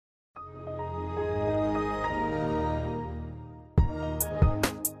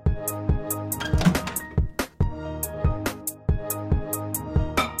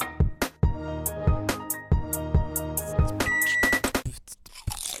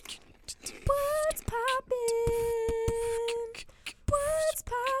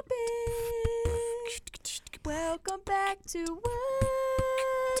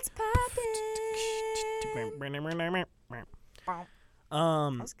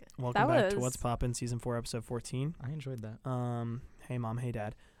was good. Welcome back to was- What's Poppin', Season 4, Episode 14. I enjoyed that. Hey, Mom. Hey,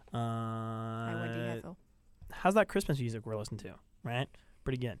 Dad. Hi, Wendy Heffel. How's that Christmas music we're listening to, right?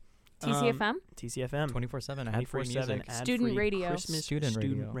 Pretty good. TCFM? TCFM. 24/7 ad-free 24/7 music. ad-free Student radio. Christmas Student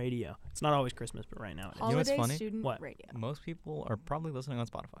radio. radio. It's not always Christmas, but right now it is. know what's Holiday funny? Student What? Radio. Most people are probably listening on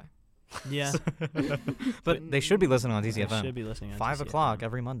Spotify. Yeah. But they should be listening on They TCFM. should be listening on 5 TCFM. o'clock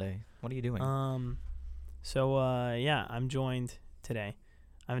every Monday. What are you doing? Yeah, I'm joined today.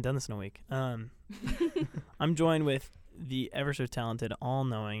 I haven't done this in a week. I'm joined with the ever so talented,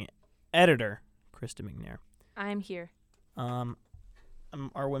 all-knowing editor, Krista McNair. I'm here.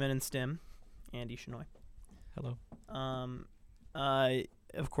 Our women in STEM, Andy Shinoy. Hello.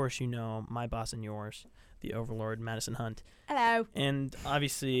 Of course, you know my boss and yours, the Overlord, Madison Hunt, Hello. and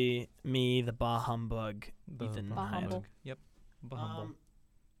obviously me, the bah humbug, Ethan. Bah Hyde. humble. Yep. Bah humble.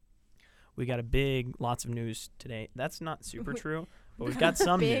 We got lots of news today. That's not super true, but we've got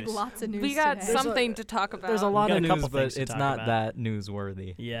some Big news. lots of news We got today. something to talk about. There's a We've lot got of a couple news, things but to it's talk not about. that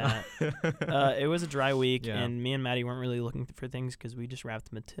newsworthy. Yeah. It was a dry week, Yeah. and me and Maddie weren't really looking for things because we just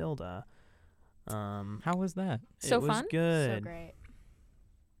wrapped Matilda. How was that? So it was fun? good. So great.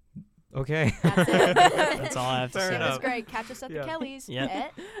 Okay. That's it. That's all I have to Fair say. It was enough. great. Catch us at Yeah. the Kellys. Yeah.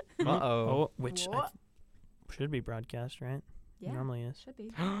 Eh? Uh-oh. Which What? should be broadcast, right? Yeah. Normally is. Should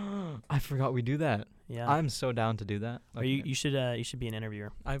be. I forgot we do that. Yeah. I'm so down to do that. Or you should be an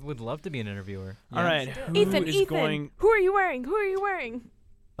interviewer. I would love to be an interviewer. All right. Let's Who Ethan, is Ethan. going? Who are you wearing? Who are you wearing?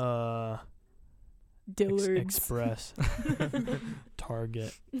 Express.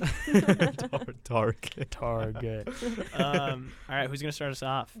 Target. Target. Target. All right. Who's gonna start us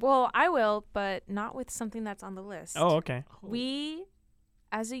off? Well, I will, but not with something that's on the list. Oh, okay. We,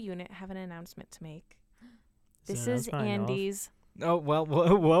 as a unit, have an announcement to make. Is This it an is announcement I know of? Andy's. Oh, well,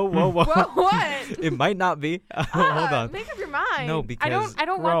 whoa. What? It might not be. Hold on. Make up your mind. No, I because-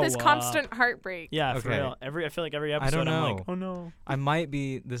 don't want this Grow constant heartbreak. Yeah, for Okay. real. I feel like every episode don't I'm like, know. oh no. I might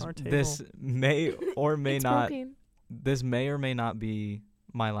be this. Our This table. may or may It's not. broken. This may or may not be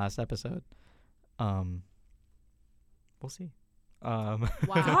my last episode. We'll see. Wow. God.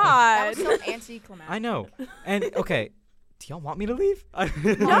 That was so anticlimactic. I know. And okay, do y'all want me to leave? No,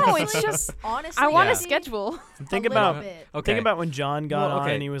 it's Honestly- just Honestly, I want Yeah. a schedule. Think a little about bit. Okay. think about when John got Well, on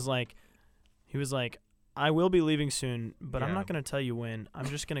okay. and he was like, I will be leaving soon, but I'm Yeah. not gonna tell you when. I'm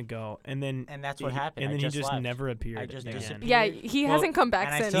just gonna go, and then And that's what he- happened. And I then just he just left. never appeared. I just again. disappeared. Yeah, he Well, hasn't come back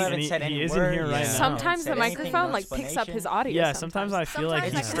and I since. still haven't He- said he any isn't words. here right now. Sometimes the Said anything, microphone no like picks up his explanation. audio. Yeah, sometimes I feel like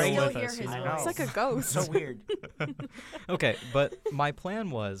Sometimes he's I still can still with hear us. his you know? voice. It's like a ghost. So weird. Okay, but my plan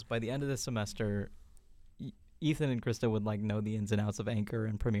was by the end of this semester, Ethan and Krista would like know the ins and outs of Anchor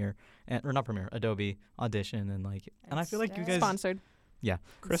and Premiere, or not Premiere, Adobe Audition, and like, and I feel like you guys, Sponsored. Krista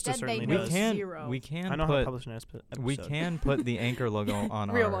Instead, certainly they know does. zero. we can I know how to put publish an episode. we can put the Anchor logo on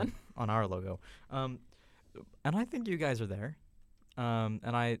Real our one. on our logo, and I think you guys are there,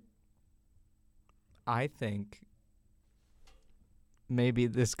 and I think maybe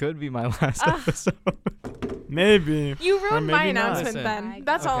this could be my last episode. Maybe. You Or ruined my maybe not. announcement, Listen. Ben.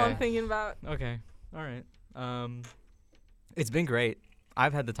 That's all I'm Okay. thinking about. Okay. All right. It's been great.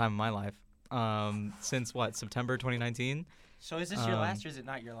 I've had the time of my life. Since September 2019. So is this your last or is it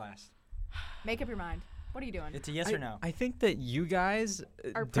not your last? Make up your mind. What are you doing? It's a yes or no. I think that you guys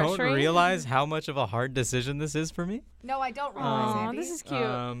Are don't pressuring? realize how much of a hard decision this is for me. No, I don't realize, Aw, Andy. this is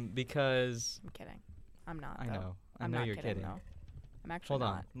cute. Because I'm kidding. I'm not. I though. know. I I'm know not you're kidding. kidding. No. I'm actually Hold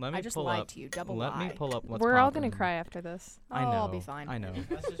on. not. Let me I just pull lied up. to you. Double Let lie. me pull up what's We're all gonna poppin'. cry after this. I know. I'll be fine. I know.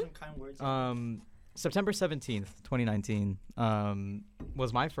 Let's do some kind words. September 17th, 2019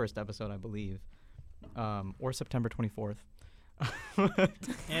 was my first episode, I believe. Or September 24th.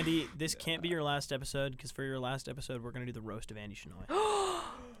 Andy, this can't be your last episode because for your last episode, we're going to do the roast of Andy Shinoy.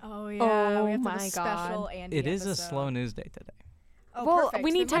 Oh yeah. Oh we have to have my a special God. Andy It is a episode. slow news day today. Oh, Well, perfect.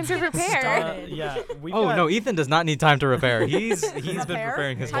 we need Then time let's to get it prepare. started. Yeah. We Oh got, no, Ethan does not need time to repair. He's been Repair?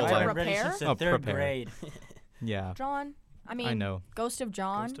 preparing his Time whole to life. I've been ready repair? since the Oh, third prepare. grade. Yeah. John. I mean, I know. Ghost of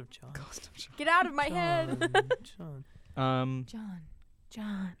John. Ghost of John. Get out of my head. John.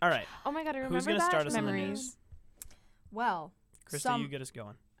 John. All right. Oh my God, I remember Who's gonna that. start us on the Memories. news? Well, Krista, you get us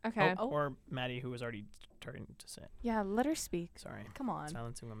going. Okay. Oh. Or Maddie, who was already starting to say it. Yeah, let her speak. Sorry. come on.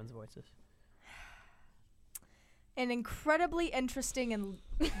 Silencing women's voices. An incredibly interesting and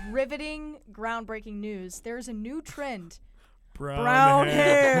riveting, groundbreaking news. There's a new trend. Brown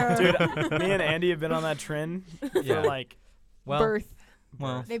hair. Dude, me and Andy have been on that trend Yeah. for like. Well, Birth.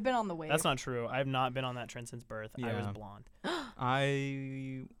 well, They've been on the wave. That's not true. I've not been on that trend since birth. I was Yeah. blonde.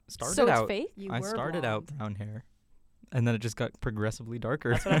 I started So it's out. fake? You I were started out blonde. brown hair. and then it just got progressively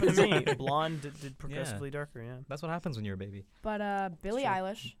darker. That's what happened to me. Blonde did progressively darker. Yeah. That's what happens when you're a baby. But Billie true.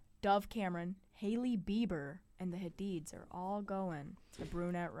 Eilish, Dove Cameron, Hailey Bieber, and the Hadids are all going the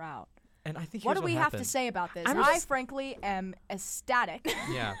brunette route. And I think What here's do we have to happened. say about this? I'm I just- frankly am ecstatic.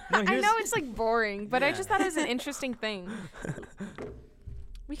 Yeah. No, I here's- know it's like boring, but I Yeah. just thought it was an interesting thing.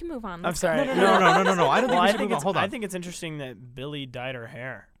 We can move on. I'm Let's go. sorry. No. I don't Well, think we I should think move on. it's Hold on. I think it's interesting that Billie dyed her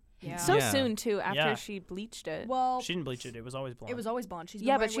hair. Yeah. So Yeah. soon too, after Yeah. she bleached it. well, She didn't bleach it. It was always blonde. it was always blonde. She's been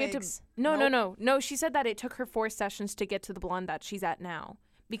Yeah, but wearing she had to. wigs. No. She said that it took her 4 sessions to get to the blonde that she's at now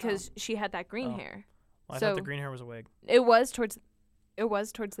because she had that green Oh. hair. Well, I thought the so- green hair was a wig. It was towards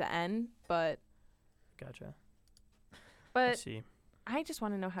the end, but Gotcha. I but see. I just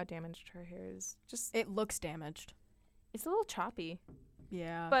want to know how damaged her hair is. Just It looks damaged. it's a little choppy.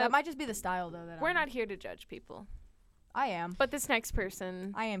 Yeah, But- that might just be the style though. That We're I'm- not here to judge people, I am. but this next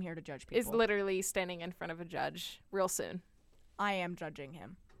person I am here to judge is people. literally standing in front of a judge real soon. I am judging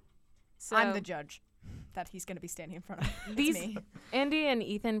him. So I'm the judge that he's going to be standing in front of. It's These- me. Andy and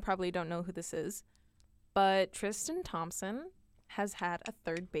Ethan probably don't know who this is, but Tristan Thompson has had a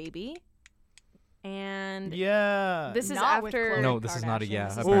 3rd baby, and Yeah. this is Not with after. Khloe No, this is not a Kardashian, yeah,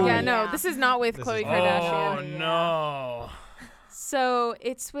 this is apparently. Yeah, not- no, this is not with This Khloe is- Kardashian. Oh Yeah. no. So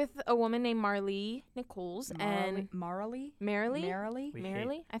it's with a woman named Marlee Nichols and Marley. Marilee. Marilee. We hate-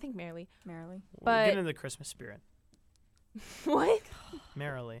 Marilee? I think Marilee. Marilee. We're But- getting into the Christmas spirit. What?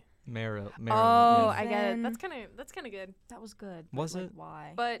 Merrily. Meryl. Oh, yes. I get it. Then- That's kind of good. That was good. Was but, it? Like,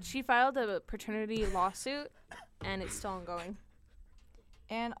 why? But she filed a paternity lawsuit, and it's still ongoing.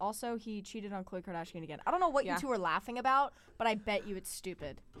 And also, he cheated on Khloe Kardashian again. I don't know what Yeah. you two are laughing about, but I bet you it's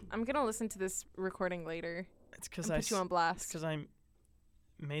stupid. I'm gonna listen to this recording later It's because and I. put you on blast. Because I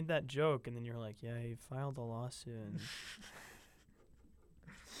made that joke, and then you're like, "Yeah, he filed a lawsuit." And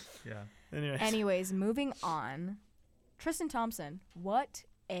Yeah. anyways. Anyways, moving on. Tristan Thompson, what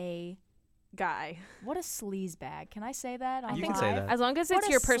a Guy. sleaze bag. Can I say that? On You can say live? that. As long as What it's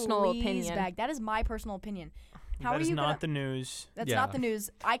a your personal sleaze opinion. Bag. That is my personal opinion. How That are is you not gonna- the news. That's Yeah. not the news.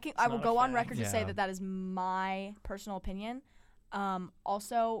 I will not a go on fact. record to say Yeah. that that is my personal opinion.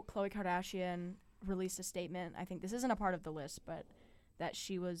 Also, Khloe Kardashian released a statement. I think this isn't a part of the list, but that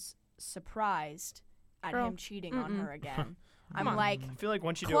she was surprised at Girl, him cheating on mm-mm. her again. Come I'm on. like, I feel like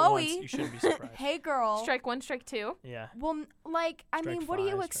once you do it once, Chloe, you shouldn't be surprised. hey girl. Strike 1, strike 2. Yeah. Well, like, I Strike mean, what do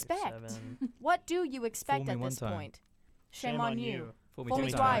you 5, strike expect? 7. What do you expect me at one this time. point? Shame on you. Fool Fool me me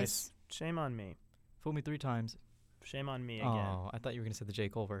three twice. times. Shame on me. Fool me 3 times. Shame on me again. Oh, I thought you were gonna say the J.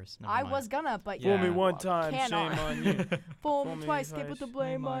 Cole verse. Never I mind. was gonna, but Fool me you one time, cannot. shame on you. Fool Fool me me twice, twice, skip with the Shame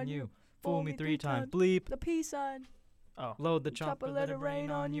blame on you. Fool me 3 times. Bleep. The peace sign. Oh. Load the Chopper, chopper. let it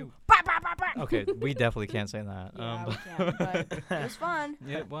rain on you. Okay, we definitely can't say that. Yeah, but we can, but it was fun.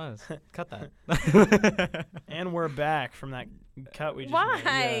 yeah, it was. Cut that. And we're back from that cut we just Why?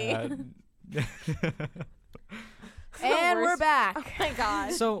 made. And we're worst. back. Oh my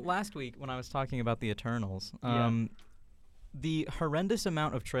god. So last week when I was talking about the Eternals, Yeah. the horrendous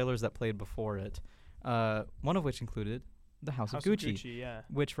amount of trailers that played before it, one of which included the House House of Gucci, yeah.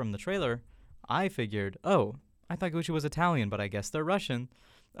 which from the trailer, I figured, oh, I thought Gucci was Italian, but I guess they're Russian.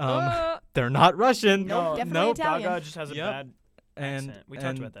 They're not Russian. Nope, definitely Italian. Gaga just has a Yep. bad And accent. We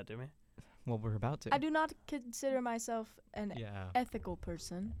talked about that, didn't we? Well, we're about to. I do not consider myself an Yeah. ethical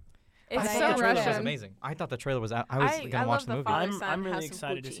person. It's I I thought so the trailer was Russian. amazing. I thought the trailer was. I was I gonna watch love the the movie, Father, I'm Son, really House of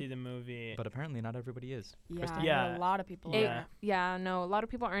excited to Gucci. see the movie. but apparently not everybody is. Yeah, Krista? I know Yeah. a lot of people. It- are. Yeah. no, a lot of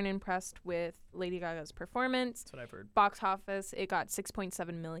people aren't impressed with Lady Gaga's performance. That's what I've heard. Box office, it got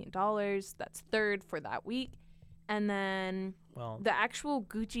 $6.7 million. That's 3rd for that week. And then Well, the actual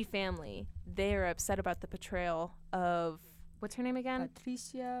Gucci family, they're upset about the portrayal of, what's her name again?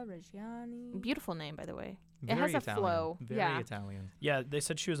 Patricia Reggiani. Beautiful name, by the way. Very has a Italian. flow. Very Yeah. Italian. yeah, they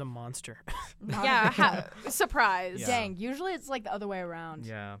said she was a monster. Yeah, surprise. Yeah. Dang, usually it's like the other way around.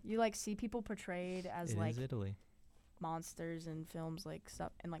 Yeah. You like see people portrayed as It like is Italy. monsters in films like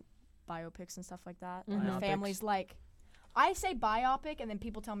stuff and like biopics and stuff like that. Mhm. And the Biopics. family's like, I say biopic and then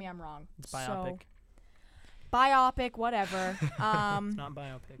people tell me I'm wrong. It's biopic. So, biopic, whatever. It's not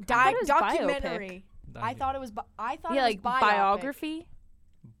biopic. thought it was Documentary. I thought it was. I thought Yeah, it like was biopic. biography,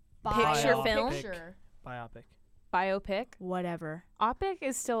 picture Biopic. film? Picture. Biopic. biopic. Whatever. Opic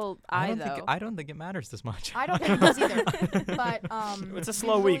is still I though. don't think it matters this much. I don't think it does either. But It's a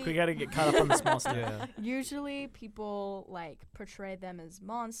slow week. We usually- got to get caught up on the small stuff. Yeah. Usually people like portray them as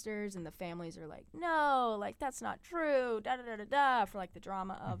monsters and the families are like, no, like that's not true, da da da da da, for like the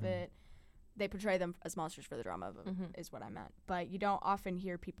drama of Mhm. it. They portray them as monsters for the drama of it, Mhm. is what I meant. But you don't often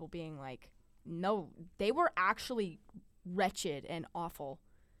hear people being like, no, they were actually wretched and awful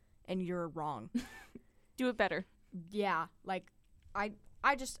and you're wrong. Do it better. yeah, like I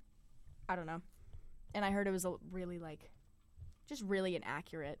don't know. And I heard it was really like just really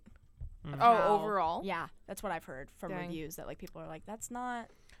inaccurate. Mm. Oh, how- overall? Yeah, that's what I've heard from Dang. reviews that like people are like that's not.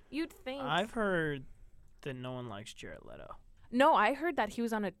 You'd think. I've heard that no one likes Jared Leto. No, I heard that he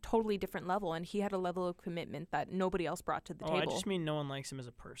was on a totally different level and he had a level of commitment that nobody else brought to the Oh, I table. just mean no one likes him as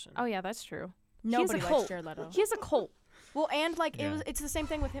a person. Oh yeah, that's true. Nobody a likes cult. Jared Leto. He has a cult. Well, and like Yeah. it's the same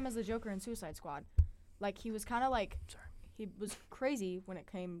thing with him as the Joker in Suicide Squad. Like he was kind of like he was crazy when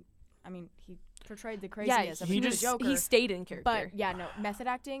it came. I mean, he portrayed the Yeah, craziness of he the just- Joker. he stayed in character. But yeah, no method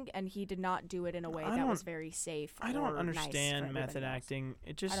acting, and he did not do it in a way I that was don't- very safe. I or don't nice understand for method everybody else. acting.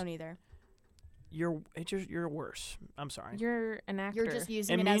 It just I don't either. you're worse. I'm sorry. you're an actor. You're just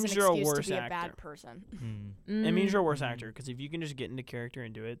using It it, as an Hmm. means you're a excuse to worse be a actor. bad person. Hmm. It means you're a Mm. worse actor because if you can just get into character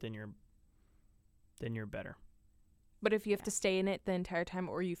and do it, then you're better. But if you have to stay in it the entire time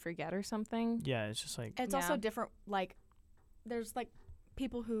or you forget or something. Yeah, it's just like It's also Yeah. different. Like, there's like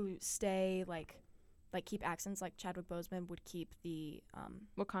people who stay like keep accents. Like Chadwick Boseman would keep the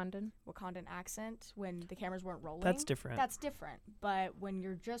Wakandan. Wakandan accent when the cameras weren't rolling. that's different. That's different. But when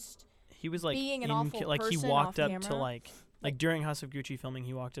you're just He was like being an in awful like he person walked off up to camera. like during House of Gucci filming,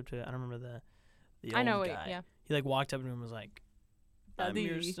 he walked up to I don't remember the I old know guy. it, yeah. He like walked up to him and was like, "I'm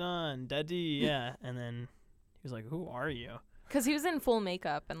your Daddy." son, Daddy." Yeah, and then he was like, "Who are you?" Because he was in full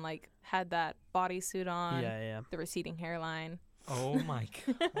makeup and like had that bodysuit on, Yeah. the receding hairline. Oh my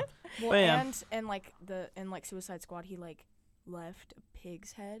god. well, But yeah. and like in Suicide Squad, he like left a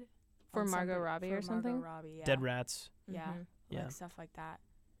pig's head For on Margot somebody- Robbie for or something? Margot Robbie, yeah. Dead rats. Yeah, Mhm. Yeah. like stuff like that.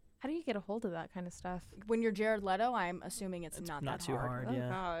 How do you get a hold of that kind of stuff? When you're Jared Leto, I'm assuming it's, It's not not that too hard. Oh Yeah.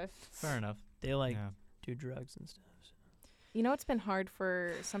 gosh. Fair enough. They like Yeah. do drugs and stuff. So. You know it's been hard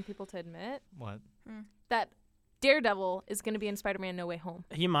for some people to admit? What? That Daredevil is going to be in Spider-Man No Way Home.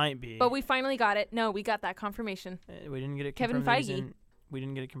 He might be. But we finally got it. No, we got that confirmation. We didn't get it Kevin confirmed that he's Feige. in. We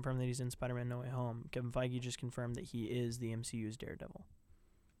didn't get it confirmed that he's in Spider-Man: No Way Home. Kevin Feige just confirmed that he is the MCU's Daredevil.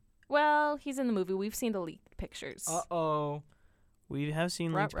 Well, he's in the movie. We've seen the leaked pictures. Oh. We have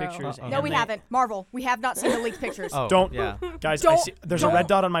seen leaked Ruh-roh. pictures. Uh-oh. No, and we they- haven't. Marvel, we have not seen the leaked pictures. Oh. Don't- Yeah. Guys, Don't- there's a red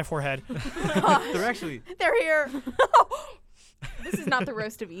dot on my forehead. They're actually. They're here. This is not the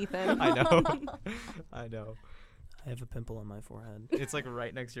roast of Ethan. I know. I know. I have a pimple on my forehead. It's like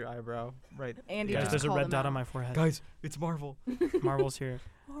right next to your eyebrow. Right. Andy Guys, just there's a called red him dot out. on my forehead. Guys, it's Marvel. Marvel's here.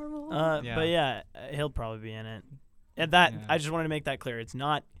 Marvel. Yeah. But yeah, he'll probably be in it. And that Yeah. I just wanted to make that clear. It's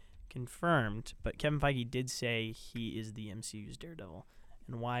not confirmed, but Kevin Feige did say he is the MCU's Daredevil.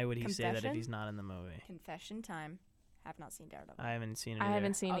 And why would he say that if Confession? he's not in the movie? Confession time. Have not seen Daredevil. I haven't seen it. I either.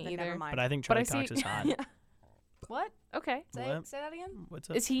 haven't seen Oh, it then never either. mind. But I think But I Charlie see. Cox is hot. Yeah. What? Okay. What? Say that again. What's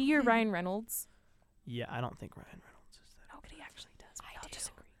up? Is he your Ryan Reynolds? Yeah, I don't think Ryan Reynolds is that. Nobody actually does. I I'll do.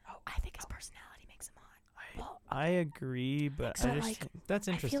 disagree. I think his personality makes him hot. I agree, but So, I just like, think, That's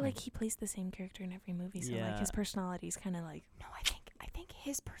I interesting. feel like he plays the same character in every movie, so like his Yeah. personality is kind of like No, I think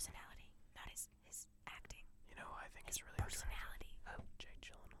his personality, not his acting. you know, I think His he's really attractive. personality. Jake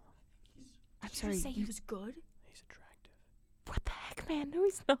Gyllenhaal. I'm Did sorry. you say he you- was good? He's attractive. What the heck, man? No,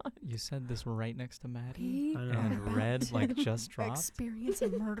 he's not. You said this right next to Maddie, He I know. and Red like just dropped. experience a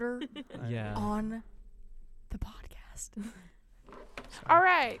murder Yeah. on the podcast. All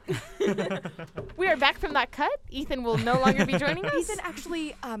right. We are back from that cut. Ethan will no longer be joining us. Ethan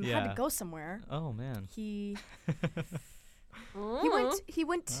actually had Yeah. to go somewhere. Oh man. He Mm. he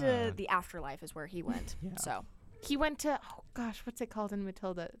went to Ah. the afterlife is where he went. Yeah. So He went to gosh, what's it called in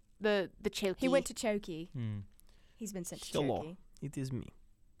Matilda? The Chokey. he went to Choki. Hmm. He's been sent to Hello. Choki. It is me,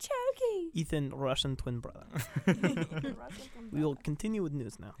 Choki. Ethan, Russian twin brother. We will continue with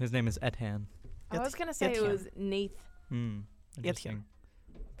news now. His name is Ethan. I was gonna say it Etienne. was Nath. Hmm. Interesting.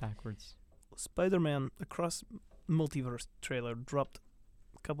 Backwards. Spider-Man Across Multiverse trailer dropped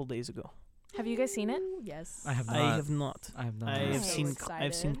a couple days ago. Have you guys seen it? Ooh, Yes. I have not. I have not. I have not. I have so seen excited.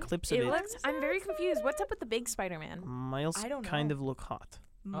 I've seen clips of It it. looks. I'm very confused. What's up with the big Spider-Man? Miles I don't kind know. of look hot.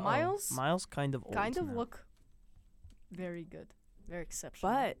 Miles Miles kind of old kind of now. look very good. Very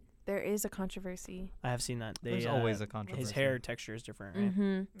exceptional. But there is a controversy. I have seen that. They, There's always a controversy. His hair texture is different, right? Mm-hmm.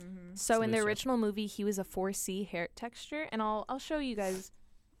 Mm-hmm. So in the looser. original movie, he was a 4C hair texture, and I'll show you guys.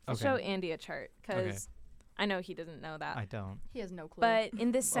 I'll Okay. show Andy a chart because Okay. I know he doesn't know that. I don't. He has no clue. But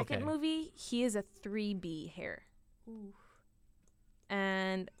in this second Okay. movie, he is a 3B hair, Ooh.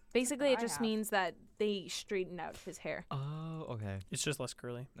 and basically what it I just have. means that they straightened out his hair. Oh, okay. It's just less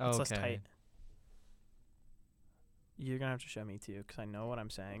curly. Oh, It's less okay. tight. You're gonna have to show me too, because I know what I'm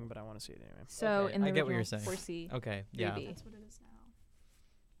saying, but I want to see it anyway. So Okay, in the I get what original you're saying. 4C, Okay. Yeah. 3B. That's what it is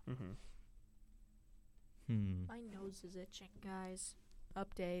now. Mm-hmm. Hmm. My nose is itching, guys.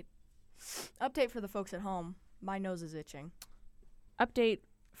 Update for the folks at home. My nose is itching. Update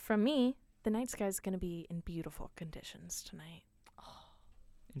from me: the night sky is going to be in beautiful conditions tonight.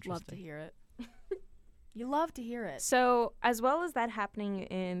 Love to Interesting. hear it. You love to hear it. So, as well as that happening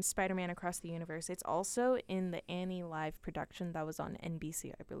in Spider-Man Across the Universe, it's also in the Annie live production that was on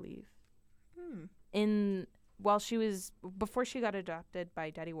NBC, I believe. Before she got adopted by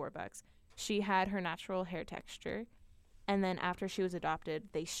Daddy Warbucks, she had her natural hair texture, and then after she was adopted,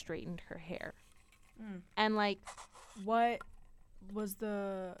 they straightened her hair. And like, What was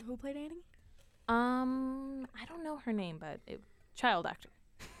who played Annie? I don't know her name, but child actor.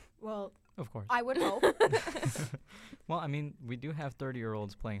 Well, Of course. I would hope. Well, I mean, we do have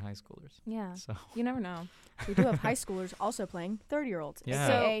 30-year-olds playing high schoolers. Yeah, So, you never know. We do have high schoolers also playing 30-year-olds, Yeah.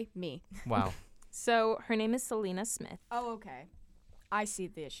 aka me. wow. So her name is Selena Smith. Oh, okay. I see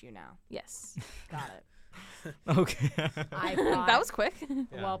the issue now. Yes, Got it. Okay. I thought, that was quick.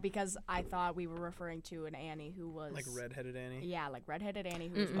 well, because I thought we were referring to an Annie who was Like redheaded Annie. Yeah, like redheaded Annie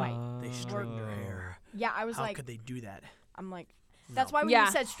who was Mm-mm. white. They straightened her Oh. hair. Yeah, I was How like, could they do that? I'm like, that's why when Yeah.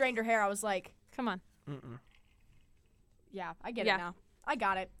 you said straightened her hair, I was like, Come on. Mm-mm. yeah, I get Yeah. it now. I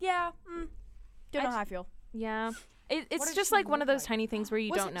got it. Yeah. Don't know how I feel. Yeah. What It's did just she like one look of those like? tiny things where you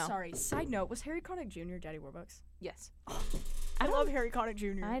Was don't it- know. Sorry. Side note: was Harry Connick Jr. Daddy Warbucks? Yes. I love Harry Connick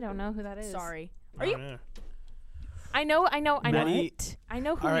Jr. I don't know who that is. Sorry. I Are you? don't know. I know. Maddie- I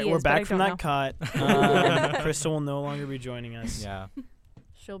know who All right, he we're is, but I back from don't that know. cut. Crystal will no longer be joining us. Yeah.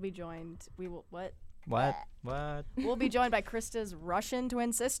 She'll be joined. We will. What? What? What? We'll be joined by Krista's Russian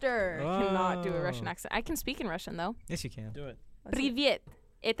twin sister. I cannot do a Russian Oh. accent. I can speak in Russian though. Yes, you can. Do it. Let's see. Привет.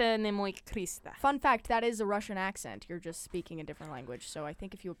 Это не мой Krista. Fun fact: that is a Russian accent. You're just speaking a different language. So I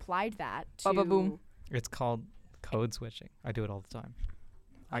think if you applied that to Baba boom. It's called code switching. I do it all the time.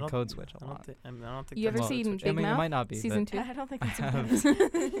 I I don't- code switch a I lot. don't think. I don't think. You ever that's seen code switching. Big I mean, Mouth? it might not be. Season but 2? I don't think I that's have- what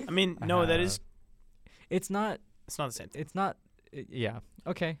it is. I mean, no, that is. It's not. It's not the same thing. It's not. Yeah.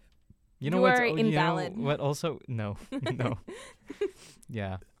 Okay. You know You what's are you know invalid. what also no no.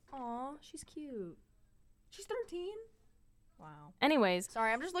 Yeah. Aw, she's cute. She's 13. Wow. Anyways,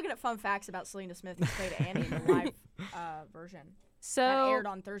 Sorry, I'm just looking at fun facts about Selena Smith, who played Annie in the live version. That so aired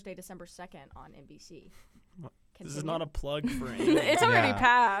on Thursday, December 2nd on NBC. What? This is Continue. not a plug for Annie. it's already Yeah.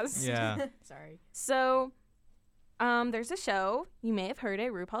 passed. Yeah. Sorry. So, there's a show, you may have heard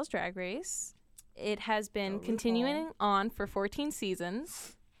it, RuPaul's Drag Race. It has been Go continuing on for 14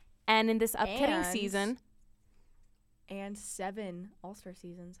 seasons. And in this upcoming And season, And 7 All-Star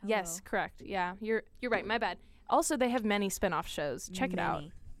seasons. yes, correct. Yeah, you're right, my bad. Also, they have many spin-off shows. Check it out.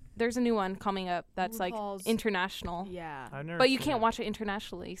 There's a new one coming up that's like RuPaul's- international. Yeah. I've never But you seen can't it. watch it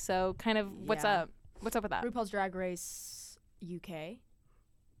internationally. So, kind of what's Yeah. up? What's up with that? RuPaul's Drag Race UK.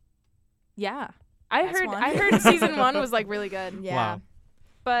 Yeah. I That's heard one. I heard season 1 was like really good. Yeah. Wow.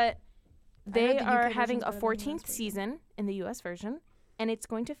 But I they heard the are UK having version's a better than the 14th US version. season in the US version, and it's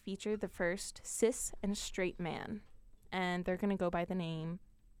going to feature the first cis and straight man. And they're going to go by the name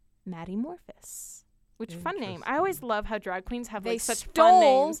Maddie Morphus. Which fun name. I always love how drag queens have They like such fun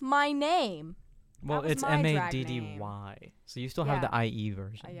stole names. my name. Well, was it's my drag MADDY. So you still have the IE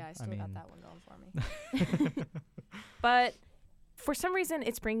version. Yeah, I still got mean, that one going for me. But for some reason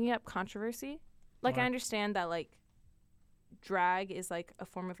it's bringing up controversy. Like I Why? understand that like drag is like a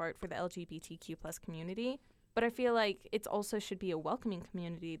form of art for the LGBTQ plus community, but I feel like it's also should be a welcoming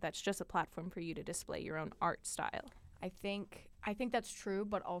community that's just a platform for you to display your own art style. I think that's true,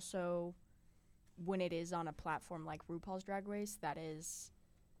 but also when it is on a platform like RuPaul's Drag Race, that is,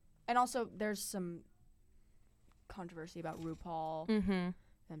 and also there's some controversy about RuPaul Mm-hmm.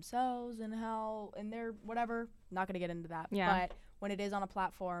 themselves and how and their whatever. Not gonna get into that. Yeah. But when it is on a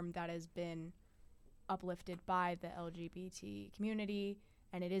platform that has been uplifted by the LGBT community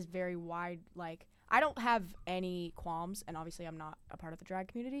and it is very wide, like I don't have any qualms, and obviously I'm not a part of the drag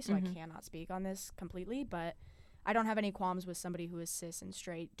community, so I Mhm. cannot speak on this completely, but I don't have any qualms with somebody who is cis and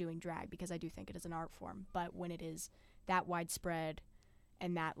straight doing drag because I do think it is an art form. But when it is that widespread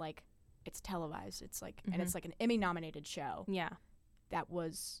and that like it's televised, it's like and it's like an Emmy nominated show Yeah. that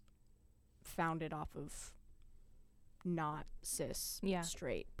was founded off of not cis Yeah.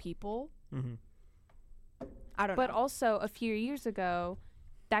 straight people. Mm-hmm. I don't But know. also a few years ago,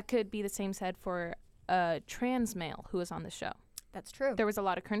 that could be the same said for a trans male who was on the show. That's true. There was a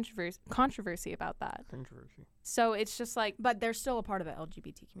lot of controversy about that. Controversy. So it's just like, But they're still a part of the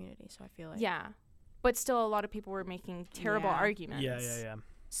LGBT community, so I feel like yeah. But still, a lot of people were making terrible Yeah. arguments. Yeah.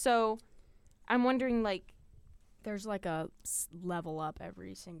 So I'm wondering, like, there's like a level up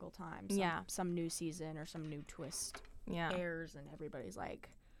every single time. Yeah. Some new season or some new twist yeah. airs, and everybody's like,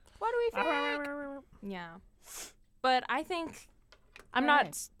 "What do we think?" Yeah. But I think I'm All not.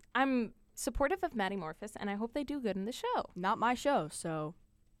 right. I'm supportive of Maddie Morphus, and I hope they do good in the show. Not my show, so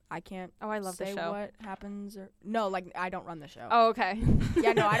I can't Oh, I love the say show. what happens. Or no, like I don't run the show. Oh, okay.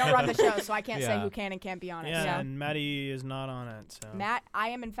 Yeah, no, I don't run the show, so I can't say Yeah. who can and can't be on it. Yeah, Yeah. and Maddie is not on it. So Matt, I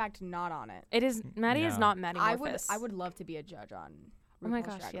am in fact not on it. It is Maddie is Yeah. not Maddie Morphus. I would love to be a judge on. Oh my RuPaul's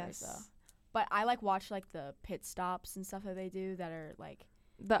gosh, Drag Race, yes. though. But I like watch like the pit stops and stuff that they do that are like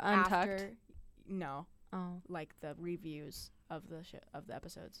The Untucked. after. No, Oh, like the reviews of the of the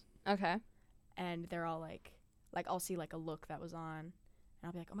episodes, okay. and they're all like I'll see like a look that was on, and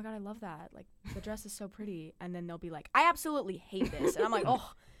I'll be like, oh my god, I love that. Like the dress is so pretty, and then they'll be like, I absolutely hate this, and I'm like,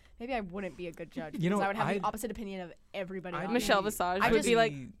 oh, maybe I wouldn't be a good judge because You know, I would have I'd- the opposite opinion of everybody. I'd on Michelle it. Visage I would just- be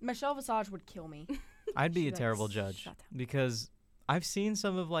like, Michelle Visage would kill me. I'd be She'd a be like, terrible judge "Shut down." because I've seen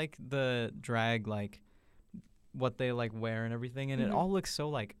some of like the drag like what they like wear and everything, and it Mhm. all looks so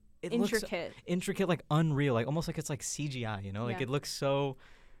like it looks intricate. intricate, like unreal, like almost like it's like CGI, you know, like Yeah. it looks so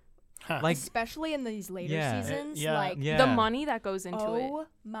Huh. like Especially in these later Yeah. seasons, Yeah. like yeah, The money that goes into it. oh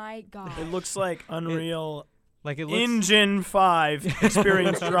my god. it looks like Unreal like it looks Engine 5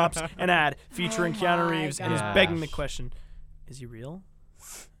 experience drops an ad featuring Oh Keanu my Reeves and is gosh. begging the question: is he real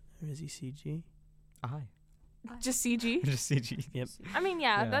or is he CG? I Just CG. just CG. Yep. I mean,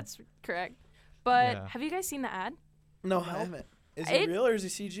 yeah, Yeah. that's correct. But Yeah. have you guys seen the ad? No, I haven't. Is he It- real or is he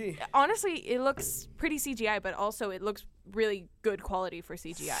CG? Honestly, it looks pretty CGI, but also it looks really good quality for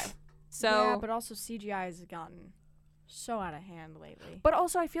CGI. So, yeah, but also CGI has gotten so out of hand lately. but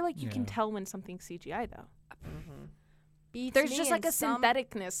also I feel like you can Yeah. tell when something's CGI though. Beats There's me just in like a some-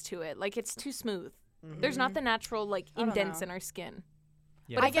 syntheticness to it. Like it's too smooth. There's not Mhm. the natural like I don't indents know. in our skin.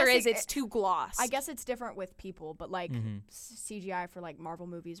 Yeah. But I if there guess is, it's too gloss. I guess it's different with people, but like Mhm. CGI for like Marvel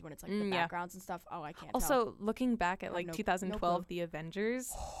movies when it's like the Mm, yeah. backgrounds and stuff. Oh, I can't. tell. Also, looking back at have like no 2012, clue. The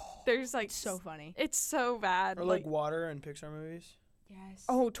Avengers, there's like it's so funny. it's so bad. Or like water in Pixar movies. Yes.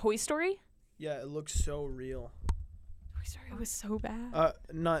 oh, Toy Story. Yeah, it looks so real. Toy Story was so bad.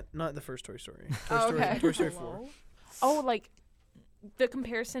 Not the first Toy Story. Toy Oh, Story, okay. Toy Story 4. Hello? Oh, like the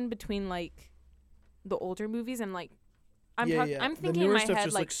comparison between like the older movies and like I'm Yeah, talking. yeah. I'm The thinking in newer my stuff head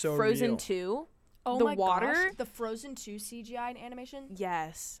just like looks so Frozen real. 2. Oh The my water? gosh, the Frozen 2 CGI animation.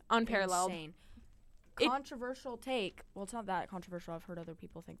 Yes, unparalleled. Insane. It- Controversial take. Well, it's not that controversial. I've heard other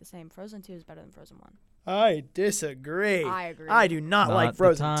people think the same. Frozen 2 is better than Frozen 1. I disagree. I agree. I do not Not like the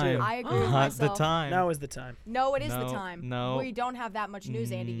Frozen time. 2. I agree with Not the myself. time. Now is the time. No, it is the No, time. no. We don't have that much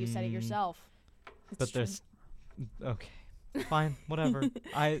news, Andy. You said it Mm. yourself. But true. there's okay, fine, whatever.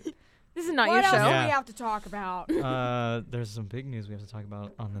 This is not what your else show. do Yeah. we have to talk about? There's some big news we have to talk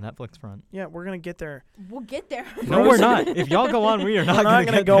about on the Netflix front. Yeah, we're going to get there. We'll get there. No, we're not. If y'all go on, we are We're not not going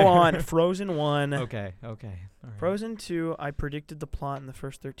going to go on. Frozen 1. Okay, okay. All right. Frozen 2, I predicted the plot in the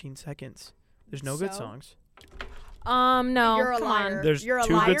first 13 seconds. There's no good So? songs. No, You're a come liar. on. There's You're a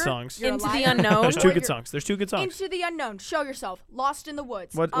 2 liar. good songs. You're a Into the liar. Unknown. There's No, 2 good you're- songs. There's 2 good songs. Into the unknown. Show yourself. Lost in the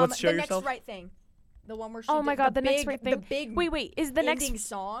woods. What's Show the Yourself? next right thing. The one where she Oh did my God, the next big, right The thing. big Wait, is the ending next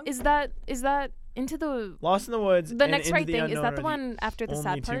song. is that Into the Lost in the Woods. the and next Into right the thing? Is Unknown that the are one after the only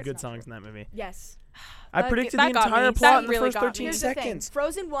sad 2 part? good songs in that movie. Yes. I That predicted that the got me. entire That plot in the really first got me. 13 Here's the thing. seconds.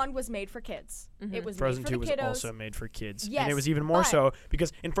 Frozen 1 was made for kids. Mhm. It was Frozen made 2 for was the kiddos. also made for kids. And Yes, it was even more but- so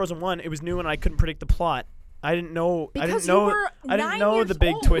because in Frozen 1 it was new and I couldn't predict the plot. I didn't know Because you were I didn't 9 know years the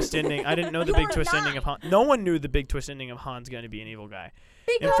big old. twist ending. I didn't know the You big were twist ending 9. of Han. No one knew the big twist ending of Han's going to be an evil guy.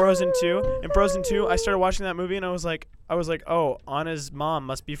 In Because- Frozen 2, I started watching that movie and I was like, "Oh, Anna's mom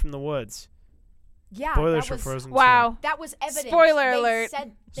must be from the woods." Yeah, Spoilers that for was, Frozen 2. Wow. That was evidence. Spoiler They alert.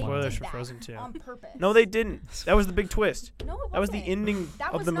 Said they Spoilers did for that Frozen 2. on purpose. No, they didn't. That was the big twist. No, it That was the wasn't. ending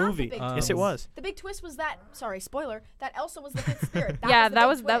That of was the not the movie. big Yes, it twist. was. The big twist was that. Sorry, spoiler. That Elsa was the fifth spirit. Yeah, the that big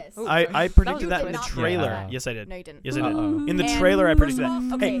was- that- twist. ooh. I You predicted that did in the not trailer. Yeah. Yes, I did. No, you didn't. Yes, I did. Uh-oh. In the And trailer, I predicted first of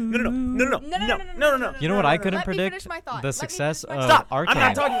that. all- Hey, okay. no. You know what I couldn't Let me predict? finish my thought. The Let me success finish my of thought. Stop! Arcane. I'm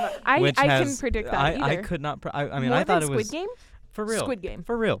not talking about. I which can has- predict that I either. could not. I mean, More I thought than it was Squid Game. for real. Squid Game.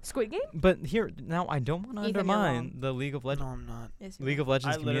 For real. Squid Game. But here now, I don't want to Ethan, you're undermine wrong. the League of No, Legends I'm not. League of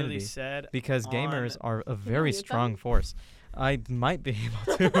Legends I literally community said. because on- gamers are a very you thought- strong force. I might be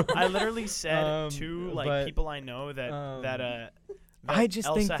able to. I literally said to but, like people I know that I just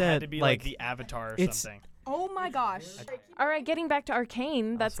Elsa think had that, to be like, the Avatar or it's- something. Oh my gosh. All right, getting back to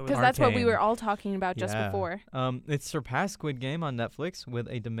Arcane. That's Also because with that's what we Arcane. were all talking about just Yeah. before. It surpassed Squid Game on Netflix with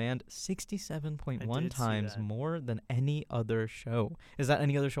a demand 67.1 I did see times that. more than any other show. Is that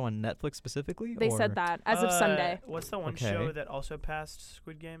any other show on Netflix specifically? They or? said that as of Sunday. What's the one Okay. show that also passed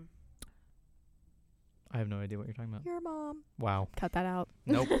Squid Game? I have no idea what you're talking about. Your mom. Wow. Cut that out.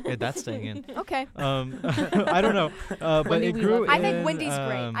 Nope. That's staying in. Okay. I don't know. But Wendy, it we grew. love I you. think in, Wendy's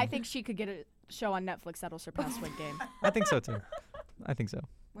great. I think she could get a show on Netflix that'll surpass Squid Game. I think so too. I think so.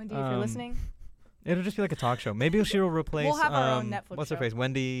 Wendy, if you're listening, It'll just be like a talk show. Maybe she'll replace. We'll have our own Netflix What's her show. face?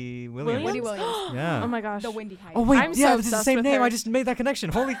 Wendy Williams. Wendy Williams, Yeah. Oh my gosh. the Wendy Heights. Oh wait, I'm yeah, so this is the obsessed same with name. her. I just made that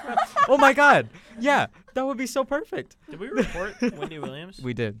connection. Holy crap! Oh my god. Yeah, that would be so perfect. Did we report Wendy Williams?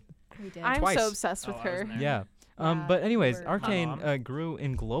 We did. We did. I'm Twice. so obsessed with Oh, I her. wasn't there. Yeah. Yeah, But anyways, we're- Arcane Mom. grew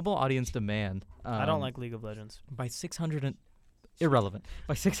in global audience demand. I don't like League of Legends. by 600 and irrelevant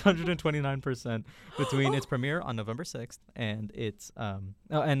by 629% between its premiere on November 6th and its and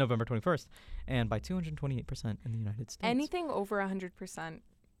November 21st, and by 228% in the United States. Anything over 100%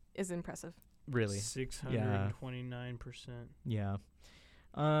 is impressive. Really? 629%. Yeah.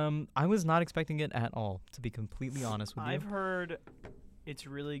 I was not expecting it at all, to be completely honest with you. I've heard it's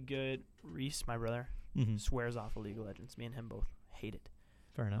really good. Reese, my brother, Mhm. swears off of League of Legends. Me and him both hate it.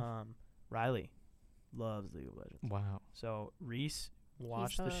 Fair enough. Riley loves League of Legends. Wow. So Reese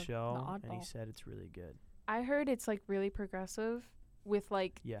watched the the show and he oddball. said it's really good. I heard it's like really progressive with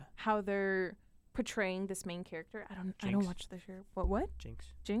like Yeah, how they're portraying this main character. I don't Jinx. watch the show. What?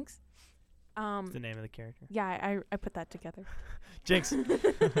 Jinx. Jinx? It's the name of the character. Yeah, I put that together. Jinx.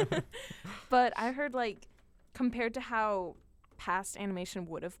 But I heard like compared to how past animation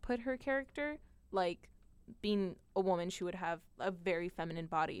would have put her character, like being a woman, she would have a very feminine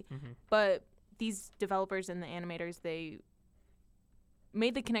body. Mm-hmm. But these developers and the animators, they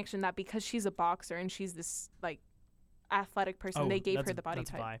made the connection that because she's a boxer and she's this like athletic person, they gave her the body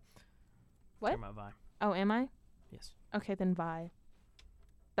that's type. Vi. What? Talking about Vi. Oh, am I? Yes. Okay, then Vi.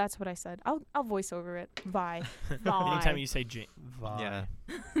 That's what I said. I'll voice over it. Vi. Anytime you say Vi. Yeah.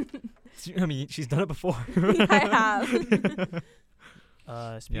 I mean, she's done it before. I have.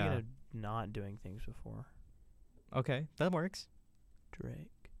 Speaking Yeah. of not doing things before, Okay, that works. Drake.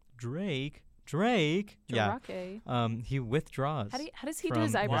 Drake. Yeah. Drake. He withdraws. How does he do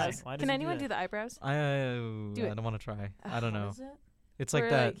his From- eyebrows? Why does Can he do anyone that? do the eyebrows? I Do it. don't want to try. I don't How know. is it? It's Where,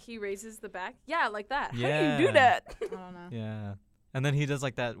 like that. he raises the back. Yeah, like that. How do Yeah. you do that? I don't know. Yeah. And then he does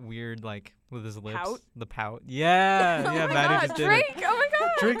like that weird like with his lips. Pout? The pout. Yeah. oh yeah, my Maddie god, just did Drake! it. Oh my god.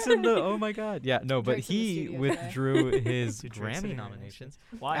 Drake's in the oh my god. Yeah, no, but Drake's in the he studio today. withdrew his Two Drakes in Grammy here. nominations.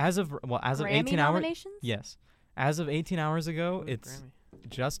 Why? As of Grammy 18 hours. nominations? Yes. As of 18 hours ago, Ooh, it's Grammy.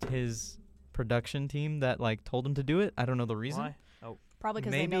 just his production team that like told him to do it. I don't know the reason. Why? Probably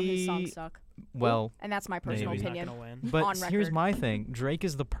because they know his Maybe- songs suck. Well, And that's my personal Maybe. He's not opinion. gonna win. but On here's record. my thing. Drake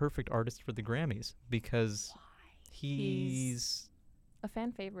is the perfect artist for the Grammys because he's A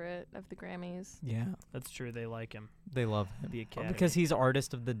fan favorite of the Grammys. yeah, That's true. They like him. they love him. The Academy. Because he's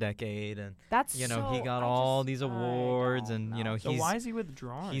artist of the decade, and That's you know he so- got I all just- these I awards, don't and you know So he's why is he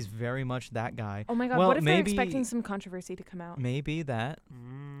withdrawing? he's very much that guy. Oh my god, Well, what if they're maybe- expecting some controversy to come out? Maybe that,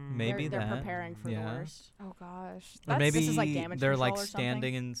 maybe they're that. preparing for yeah. the worst. Oh gosh. Or That's- maybe This is like Damage they're Control like or something?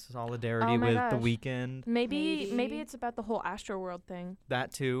 standing in solidarity Oh my with The gosh. Weeknd. maybe Maybe. it's about the whole Astro World thing.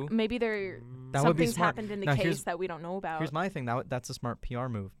 That too. Maybe there That would be something's smart. happened in the Now, case here's- that we don't know about. Here's my thing. That's a smart PR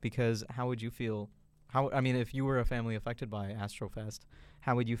move because how would you feel? I mean, if you were a family affected by Astrofest,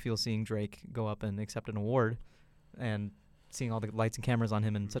 how would you feel seeing Drake go up and accept an award, and seeing all the lights and cameras on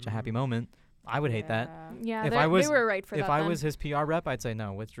him in such a happy moment? I would hate that. yeah, if they I was- they were right for If that. I then. was his PR rep, I'd say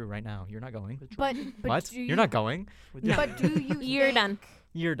no, withdraw right now. You're not going. But What? do you, You're not going. But do you? You're think- done.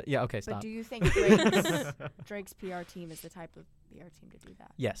 Yeah. Okay. But Stop. do you think Drake's PR team is the type of PR team to do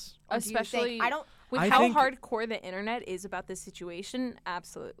that? Yes. Or do you think- Especially I don't. with I how think- hardcore the internet is about this situation,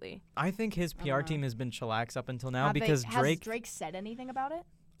 absolutely. I think his I PR don't know. team has been chillax up until now Have they- because has Drake. Drake said anything about it?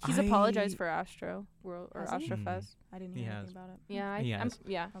 He's I- apologized for Astro World or Has he? Astrofest. I didn't He hear has. anything about it. Yeah, He I'm, has.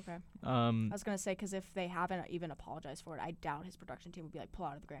 yeah. Okay. I Um. was gonna say because if they haven't even apologized for it, I doubt his production team would be like pull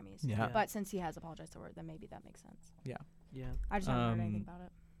out of the Grammys. Yeah. Yeah. But since he has apologized for it, then maybe that makes sense. Yeah. I just haven't heard anything Um, about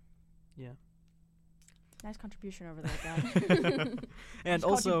it. Yeah. Nice contribution over there, guy. And Just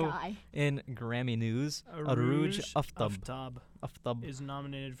called you also Guy. in Grammy news, Aruj Aruj Aftab. Aftab is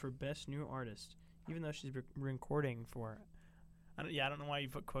nominated for Best New Artist, even though she's recording for. I don't know why you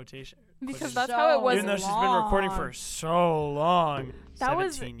put quotation. Because quotation- that's how it was. Even though she's been recording for long. so long. That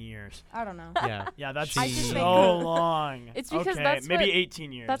was- 17 years. I don't know. Yeah. Yeah, that's I just so think- long. It's because okay, that's maybe what-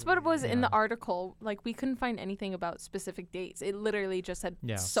 18 years. That's what it was in Yeah. the article. Like we couldn't find anything about specific dates. It literally just said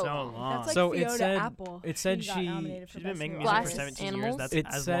Yeah. so, So long. long. That's like So it Fiona said- Apple. it said got she- nominated for She's been Best making New music for Glass Artist. 17 Animals? years. That's It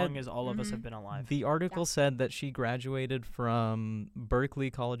as said- long as all of us have Mhm. been alive. The article said that she graduated from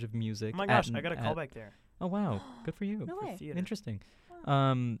Berklee College of Music. Oh my at gosh, I got a at- call back there. Oh wow, good for you. No for way. theater. Interesting.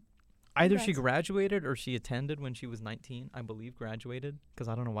 Wow. Either she Congrats. graduated or she attended when she was 19. I believe graduated because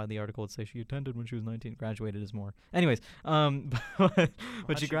I don't know why the article would say she attended when she was 19. Graduated is more. Anyways, but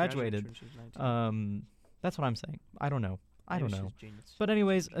Why'd she graduated. when she was 19? That's what I'm saying. I don't know. I Maybe don't she's know. genius. But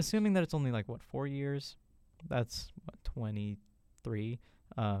anyways, assuming that it's only like what 4 years, that's what 23.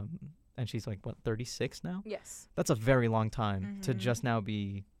 And she's like, what, 36 now? Yes. That's a very long time to Mhm. just now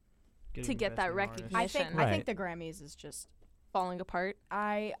be. Getting get Best that New Artist. recognition. I think Right. I think the Grammys is just Falling apart.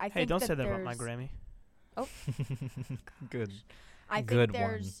 I think Hey, don't say that about my there's- Grammy. Good. I think Good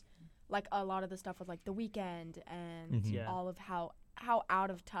there's like a lot of the stuff with like The Weeknd and Mhm. Yeah. all of how out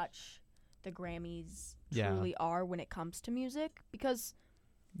of touch the Grammys Yeah. truly are when it comes to music, because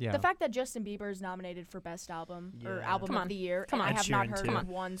Yeah. the fact that Justin Bieber is nominated for Best Album or Yeah. Album Come of on. the Year, Come and on. I have Ed not Sheeran heard too. Come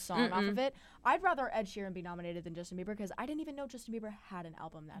one song off of Mm-mm. it, I'd rather Ed Sheeran be nominated than Justin Bieber, because I didn't even know Justin Bieber had an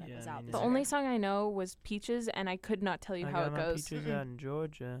album that Yeah, was me out. neither. this The only year. song I know was Peaches, and I could not tell you I how got it my goes. peaches Mm-mm. out in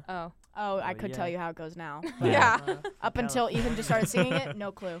Georgia. Oh. Oh, I Oh, could yeah. tell you how it goes now. but Yeah. Up until Ethan just started singing it,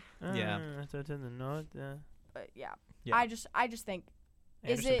 no clue. Yeah. To the north, But yeah, Yeah. I just think,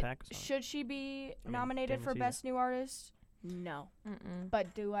 Anderson is it Paak was on it. should she be mean, nominated Daniel for Caesar. Best New Artist? No. Mm-mm.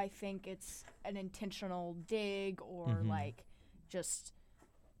 But do I think it's an intentional dig or Mhm. like just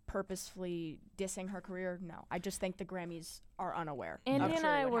purposefully dissing her career? No. I just think the Grammys are unaware. of Andy and truly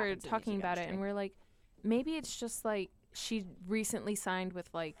I what were happens in the talking music about it, industry. and we're like, maybe it's just like she recently signed with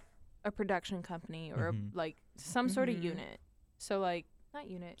like a production company or Mhm. like some sort of Mhm. unit. So like, not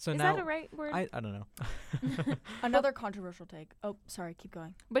unit. So Is now that a right word? I don't know. Another controversial take. Oh, sorry, keep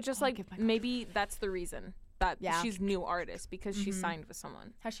going. But just I'll like give my maybe that's the reason that Yeah. she's new artist because she Mhm. signed with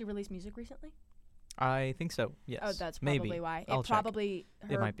someone. Has she released music recently? I think so. Yes. Oh, that's maybe. probably why. I'll It check. probably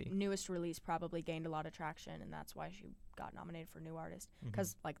It her might be. newest release probably gained a lot of traction, and that's why she got nominated for New Artist. Mhm.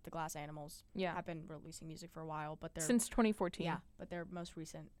 Because like the Glass Animals Yeah. have been releasing music for a while, but they're Since 2014. yeah, but their most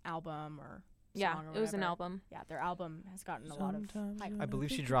recent album or Yeah, song or it was an whatever, album. Yeah, their album has gotten a lot of Sometimes hype. I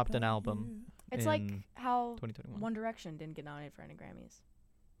believe she dropped an album It's in like how 2021. One Direction didn't get nominated for any Grammys.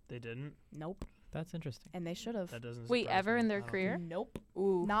 They didn't. Nope, That's interesting. and they should have. That doesn't. Wait, surprise ever me. in their I don't career? Nope,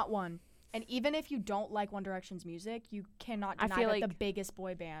 Ooh. not one. And even if you don't like One Direction's music, you cannot I deny feel that the like- biggest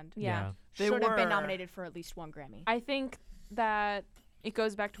boy band Yeah. They should have been were- nominated for at least one Grammy. I think that it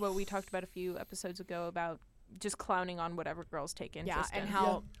goes back to what we talked about a few episodes ago about just clowning on whatever girls take Yeah, interest and in.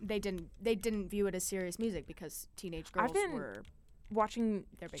 how they didn't view it as serious music because teenage girls I've been were watching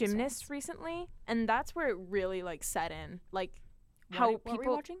their biggest gymnasts fans. recently, and that's where it really like set in. Like What how what were you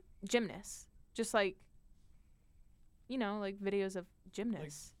people watching? gymnasts, just like like videos of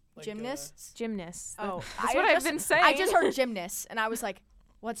gymnasts. Gymnasts? Gymnasts. Oh, That's I what I've just- been saying. I just heard gymnasts, and I was like,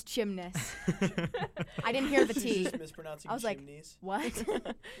 "What's gymnasts?" I didn't hear the She's T. just mispronouncing I was like, chimneys. What?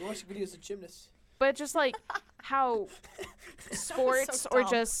 You're watching videos of gymnasts. But just like how sports or dumb.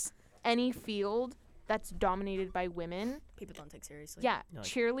 just any field that's dominated by women, People don't take seriously. yeah, Yeah, like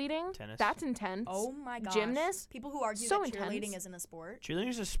cheerleading, tennis. that's intense. Oh my gosh. Gymnasts? People who argue So that cheerleading intense. isn't a sport. Cheerleading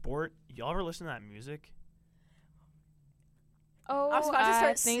is a sport. Y'all ever listen to that music? Oh, I was about to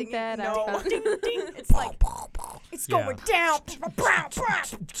start think singing. that No. I Ding, ding. It's like it's Yeah. going down.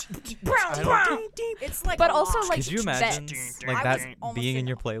 It's like. But a also, lot. like, Could you imagine bets. like I was that almost being in in-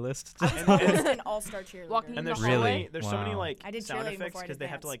 your playlist? I was almost an all-star cheerleader. Walking And the there's so hallway? many. There's so many Wow. like I did sound cheerleading effects before I because did they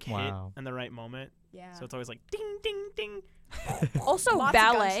have to dance. like Wow. hit in the right moment. Yeah. So it's always like ding ding ding. Also Lots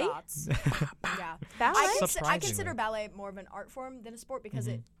ballet. Of gunshots. Yeah. Ballet. I consider Surprisingly. ballet more of an art form than a sport because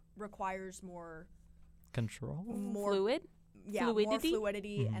it Mhm. requires more Control. Fluid. Fluidity? more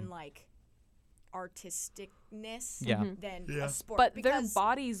fluidity Mhm. and like artisticness Yeah. Mhm. than Yeah. a sport. But their because,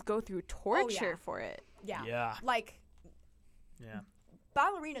 bodies go through torture for it. yeah, Yeah. like Yeah.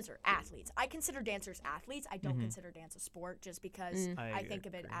 ballerinas are athletes. I consider dancers athletes. I don't Mhm. consider dance a sport just because Mm. I think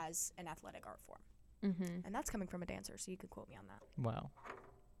of it agree. as an athletic art form. Mm-hmm. And that's coming from a dancer, so you could quote me on that. Wow.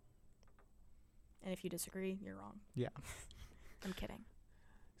 And if you disagree, you're wrong. Yeah. I'm kidding.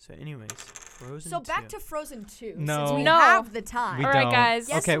 So, anyways, Frozen. So back 2. to Frozen 2. No. Since we No. have the time. We All right, don't. guys.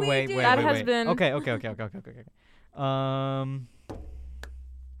 Yes, okay, we wait, do. wait, That wait, has wait. been- Okay.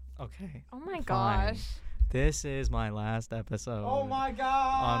 Okay. Oh my Fine. gosh. This is my last episode Oh my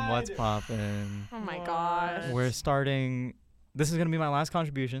god! on What's Poppin'. Oh my What? gosh. We're starting. This is gonna be my last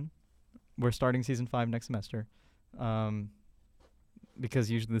contribution. We're starting season 5 next semester,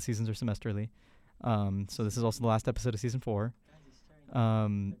 because usually the seasons are semesterly. So this is also the last episode of season 4.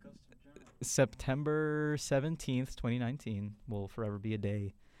 September 17th, 2019 will forever be a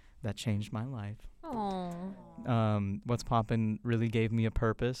day that changed my life. Oh. What's Poppin' really gave me a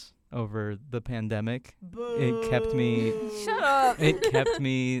purpose over the pandemic. It kept me Shut up. it kept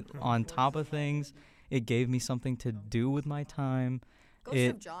me on top of things. It gave me something to do with my time. Ghost it-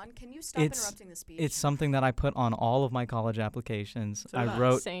 of John, can you stop it's- interrupting the speech? It's something that I put on all of my college applications. So I did I.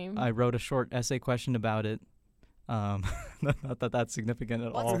 wrote Same. I wrote a short essay question about it. Not that that's significant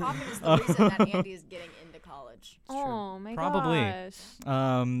at What's all. poppin' is the reason that Andy is getting into college. Oh my Probably. gosh.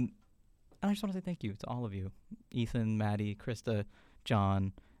 And I just want to say thank you to all of you, Ethan, Maddie, Krista,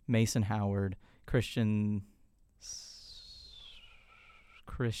 John, Mason Howard, Christian.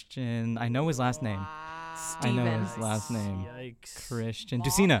 I know his last name. I know his Stevens. last name. Yikes. Christian Mom?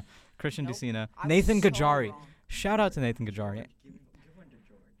 Ducina. Christian Nope. Ducina. I was Nathan so Gajari. wrong. Shout out to Nathan Gajari.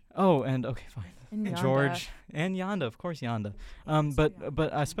 Oh, and okay, fine. And Yonda. George and Yonda, of course, Yonda. But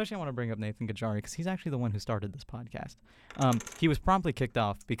especially I want to bring up Nathan Gajari because he's actually the one who started this podcast. He was promptly kicked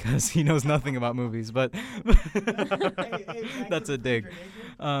off because he knows nothing about movies. But that's a dig.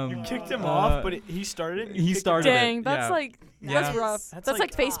 You kicked him off, but he started it. He started it. Dang, that's yeah. like Yeah. that's rough. That's That's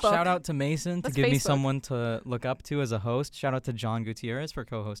like like Facebook. Shout out to Mason to That's give me Facebook. someone to look up to as a host. Shout out to John Gutierrez for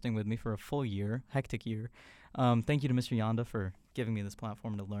co-hosting with me for a full year, hectic year. Thank you to Mr. Yonda for giving me this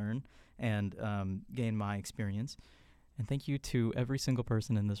platform to learn and gain my experience. And thank you to every single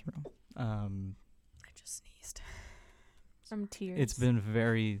person in this room. I just sneezed. From tears. It's been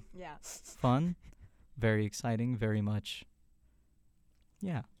very Yeah. fun, very exciting, very much.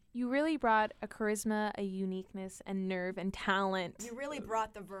 Yeah. You really brought a charisma, a uniqueness, and nerve and talent. You really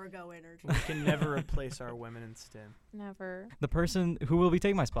brought the Virgo energy. We can never replace our women in STEM. Never. The person who will be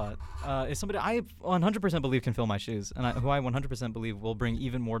taking my spot is somebody I 100% believe can fill my shoes, and who I 100% believe will bring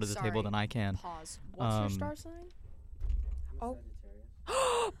even more to the table Sorry. than I can. Pause. What's your Um, star sign?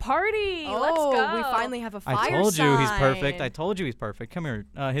 Party! Let's Oh, go. we finally have a fire I told you he's perfect. sign. I told you he's perfect. Come here.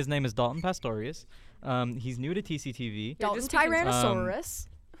 His name is Dalton Pastorius. He's new to TCTV. Dalton just picking- Tyrannosaurus.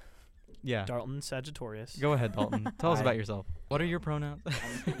 Yeah. Dalton Sagittarius. Go ahead, Dalton. Tell us Hi. about yourself. What are your pronouns?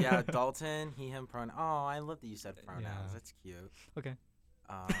 Yeah, Dalton, he, him pronoun. Oh, I love that you said pronouns. Yeah. That's cute. Okay.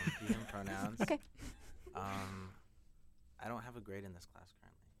 He, him pronouns. Okay. I don't have a grade in this class currently.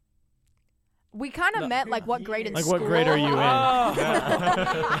 We kind of No. meant like what grade in Like school. what grade are you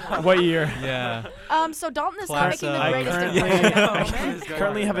in? What year? Yeah. So Dalton is not Class, making the I greatest currently- impression at the I moment.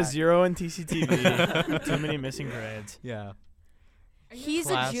 Currently have a back. 0 in TCTV. Too many missing grades. Yeah. He's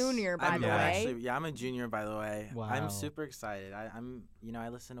Class- a junior, by I'm the way. actually, I'm a junior, by the way. Wow. I'm super excited. I'm, I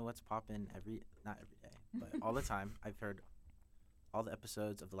listen to What's Poppin' not every day, but all the time. I've heard all the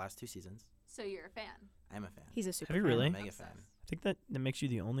episodes of the last 2 seasons. So you're a fan. I'm a fan. He's a super Have you fan. really? I'm a mega fan. I think that makes you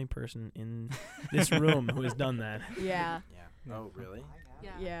the only person in this room who has done that. Yeah. Yeah. Yeah. Oh, really?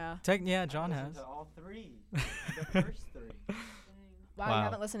 Yeah. Yeah, John has. all 3. The first 3. Wow, Wow. you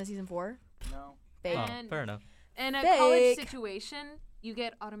haven't listened to season 4? No. Fake. Oh, And- fair enough. In a Fake. college situation, you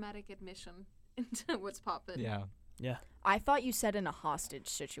get automatic admission into What's Poppin'. Yeah. I thought you said in a hostage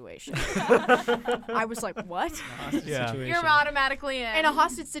situation. I was like, what? Yeah. Situation. You're automatically in. In a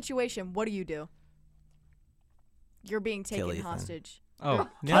hostage situation, what do? You're being Kill taken Ethan. hostage. Oh,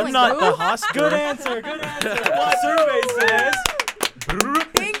 yeah. I'm Killing not who? the hostage. Good answer. Good answer. What survey says?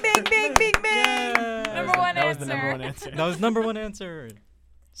 Bing, bing, bing, bing, bing. Number one That was the number answer. one answer. That was number one answer.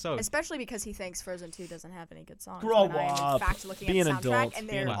 So Especially because he thinks Frozen 2 doesn't have any good songs. Grow when I am in up. fact looking Be at an the soundtrack adult. and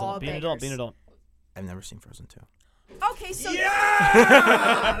Be an they're all adult. Be an adult. Be an bangers. adult. I've never seen Frozen 2. Okay, so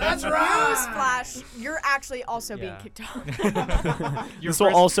That's newsflash, you're actually also being Yeah. kicked off. Your This will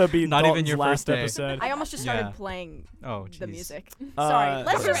first- also be not even Dalton's your last first day. episode. I almost just started Yeah. playing Oh, the jeez. music. Uh, Sorry,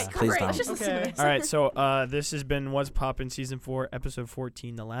 let's yeah. just Please let's don't. just listen to this. All right, so this has been What's Poppin' Season 4, Episode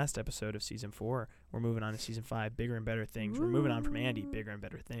 14, the last episode of Season 4. We're moving on to Season 5, Bigger and Better Things. We're moving on from Andy, Bigger and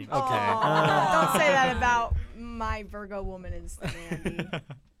Better Things. Okay. Aw, don't say that about my Virgo woman is Andy.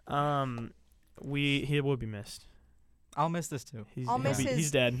 He will be missed. I'll miss this too. He's, I'll he'll miss be- his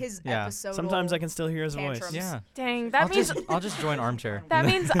he's dead. his Yeah. episode. Sometimes I can still hear his voice. tantrums. Yeah. Dang, that means I'll just join Armchair. that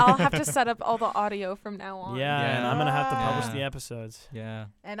means I'll have to set up all the audio from now on. Yeah, and I'm gonna have to publish Yeah. the episodes. Yeah.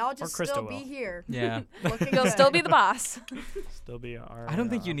 And I'll just Krista still will. be here. Yeah. Looking You'll good. still be the boss. Still be our. I don't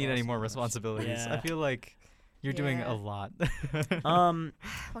think you our need any boss. more responsibilities. I Yeah. feel like you're doing Yeah. a lot.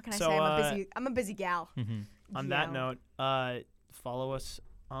 What can I So, say? I'm a busy gal. Mhm. On that note, follow us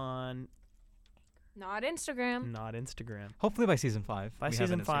on Not Instagram. not Instagram. Hopefully by season 5. By we have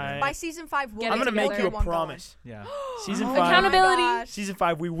season an Instagram. 5. By season 5, we'll Get I'm it gonna make together. you a One going. promise. Yeah. Season Oh 5. my Accountability. gosh. Season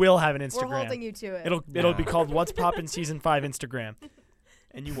 5, we will have an We're Instagram. holding you to it. It'll be Yeah. called What's Poppin' Season 5 Instagram.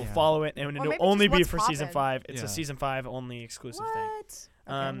 And you will Yeah. follow it, and Or it'll maybe only just be What's for Season Poppin'. 5. It's Yeah. a Season 5 only exclusive thing. What?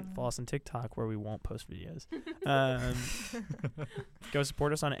 Okay. Follow us on TikTok where we won't post videos. Go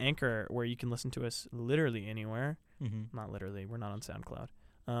support us on Anchor where you can listen to us literally anywhere. Mhm. Not literally. We're not on SoundCloud.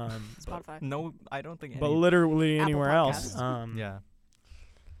 But, Spotify. No, I don't think but any. literally Apple anywhere else. Podcasts. Yeah.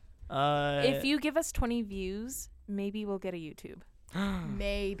 If you give us 20 views, maybe we'll get a YouTube.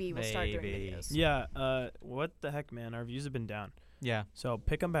 Maybe we'll start doing Maybe. videos. Yeah, what the heck, man? Our views have been down. Yeah. So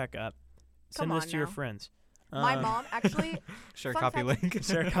pick them back up. Send Come this on to your now. friends. My mom actually. Share Fun copy fact- link.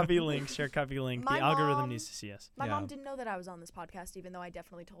 Share copy link. Share copy link. My The algorithm mom- needs to see us. My Yeah. mom didn't know that I was on this podcast, even though I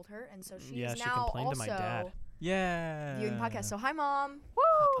definitely told her, and so she's Yeah, she now complained also to my dad. Yeah. viewing the podcast. So hi, mom.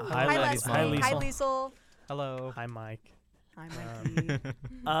 Woo! Hi, Hi, ladies. Leslie. Hi, Hi, Liesl. Liesl. Hello. Hi, Mike. Hi, Um,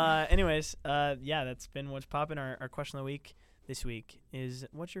 Mikey. Anyways, yeah, that's been what's popping. Our question of the week this week is,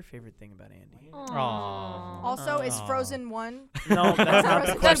 what's your favorite thing about Andy? Aw. Also, is Aw. Frozen 1? No, that's not the That's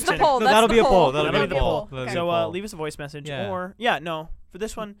That's the question. poll. No, That's that'll the be a poll. poll. That'll That'll be be a a poll. poll. That'll be Okay. a So poll. leave us a voice message, Yeah. or for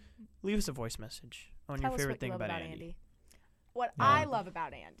this one, leave us a voice message on Tell your us favorite what thing you love about Andy. What Yeah. I love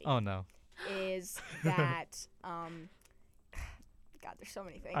about Andy Oh no. is that God, there's so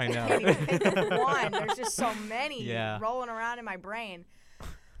many things. I know. can't even think of one. There's just so many Yeah. rolling around in my brain.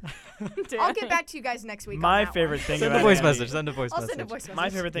 I'll get back to you guys next week. on My that favorite one. thing Send a about voice Andy. message. Send a voice I'll message. send a voice message. My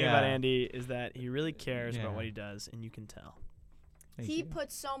favorite thing about Yeah. Andy is that he really cares about Yeah. what he does, and you can tell. Thank He you.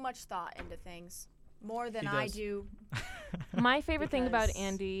 puts so much thought into things, more than He I does. do. My favorite thing about Because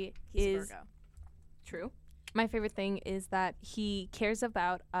Andy He's a is Virgo. true. My favorite thing is that he cares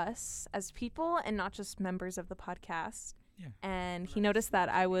about us as people and not just members of the podcast. Yeah. And he noticed that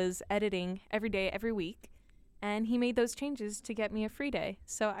I was editing every day, every week, and he made those changes to get me a free day.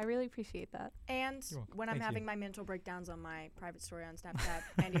 So I really appreciate that. And You're welcome. when I'm Thank you. having my mental breakdowns on my private story on Snapchat,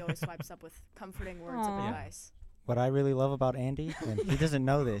 Andy always swipes up with comforting words of Aw. advice. What I really love about Andy, and he doesn't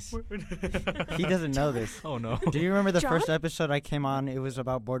know this. He doesn't know this. Oh no. Do you remember the John? first episode I came on? It was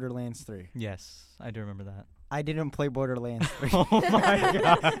about Borderlands 3. Yes, I do remember that. I didn't play Borderlands 3. Oh my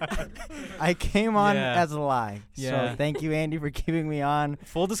god. I came on Yeah. as a lie. Yeah. So thank you, Andy, for keeping me on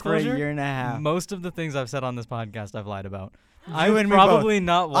Full for a disclosure. year and a half. Most of the things I've said on this podcast, I've lied about. You I've and me both. probably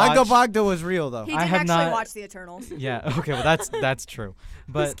not watched. Agabagda was real, though. He I didn't have actually not- watch The Eternals. Yeah. Okay. Well, that's true.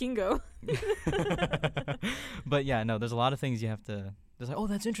 Who's But Kingo? but yeah, no. There's a lot of things you have to. Just like, oh,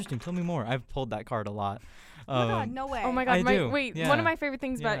 that's interesting. Tell me more. I've pulled that card a lot. Oh my God, no way. Oh my god! I do, Wait, yeah. one of my favorite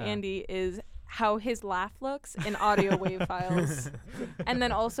things about Yeah. Andy is how his laugh looks in audio wave files, and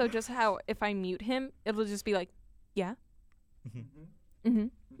then also just how if I mute him, it'll just be like, yeah, mm-hmm,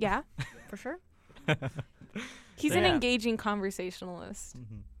 yeah, For sure. he's So an yeah. engaging conversationalist.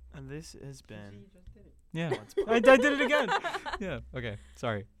 And this has been Yeah. What's I did it again. Yeah. Okay.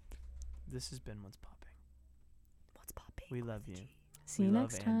 Sorry. this has been what's popping. What's popping? We love you. See We you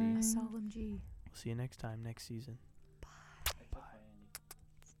love next Andy. time. A solemn G. We'll see you next time, next season.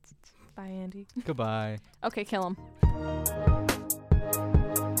 Bye, Andy. Goodbye. Okay, kill him.